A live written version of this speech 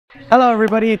Hello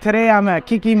everybody, today I'm at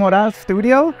Kikimora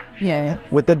Studio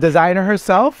with the designer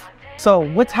herself. So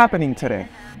what's happening today?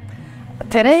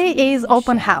 Today is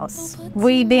open house.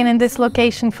 We've been in this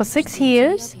location for 6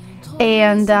 years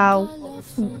and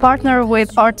partner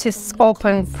with Artists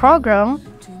Open program.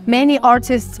 Many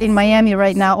artists in Miami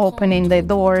right now opening their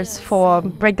doors for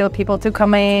regular people to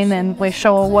come in, and we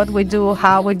show what we do,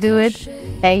 how we do it.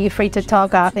 And you're free to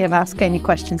talk out and ask any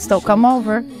questions. So come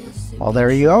over. Well,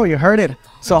 there you go, you heard it.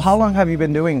 So how long have you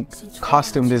been doing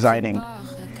costume designing?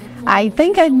 I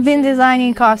think I've been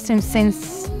designing costumes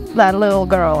since that little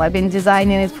girl. I've been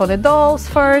designing it for the dolls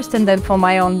first, and then for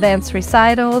my own dance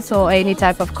recitals or any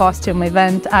type of costume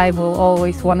event, I will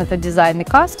always wanted to design the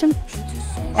costume.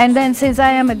 And then since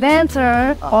I am a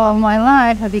dancer, all my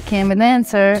life I became a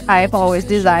dancer, I've always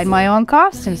designed my own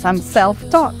costumes. I'm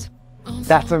self-taught.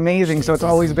 That's amazing, so it's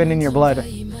always been in your blood.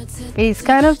 It's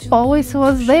kind of always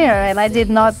was there, and I did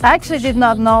not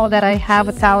know that I have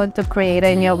a talent to create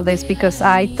any of this, because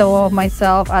I thought of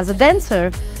myself as a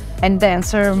dancer, and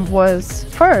dancer was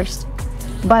first.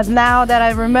 But now that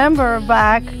I remember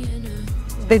back,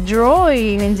 the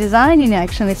drawing and designing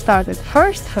actually started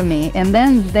first for me, and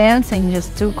then dancing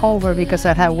just took over because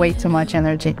I had way too much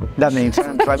energy. That makes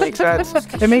sense. That makes sense.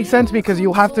 It makes sense because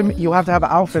you have to have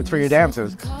outfits for your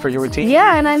dances, for your routine.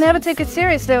 Yeah, and I never took it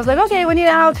seriously. I was like, okay, we need an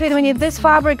outfit, we need this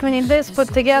fabric, we need this,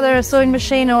 put together a sewing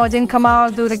machine, or it didn't come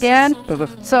out, do it again.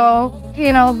 So,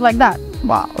 you know, like that.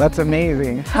 Wow, that's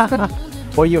amazing.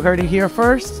 Well, you heard it here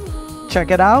first. Check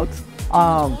it out.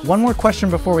 One more question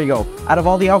before we go. Out of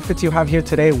all the outfits you have here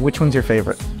today, which one's your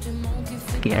favorite?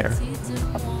 Yeah.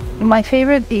 My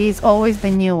favorite is always the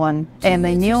new one. And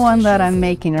the new one that I'm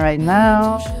making right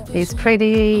now is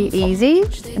pretty easy.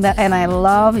 And I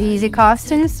love easy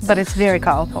costumes, but it's very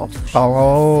colorful.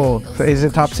 Oh, so is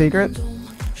it top secret?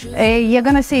 You're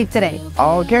gonna see it today.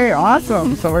 Okay,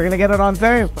 awesome. So we're gonna get it on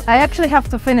tape. I actually have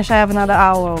to finish. I have another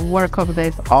hour of work of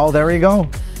this. Oh, there we go.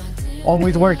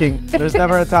 Always working. There's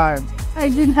never a time. I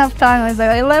didn't have time. I was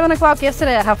like, 11 o'clock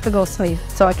yesterday, I have to go sleep.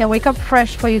 So I can wake up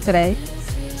fresh for you today.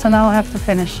 So now I have to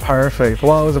finish. Perfect.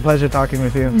 Well, it was a pleasure talking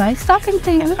with you. Nice talking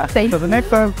to you. Till the next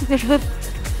time.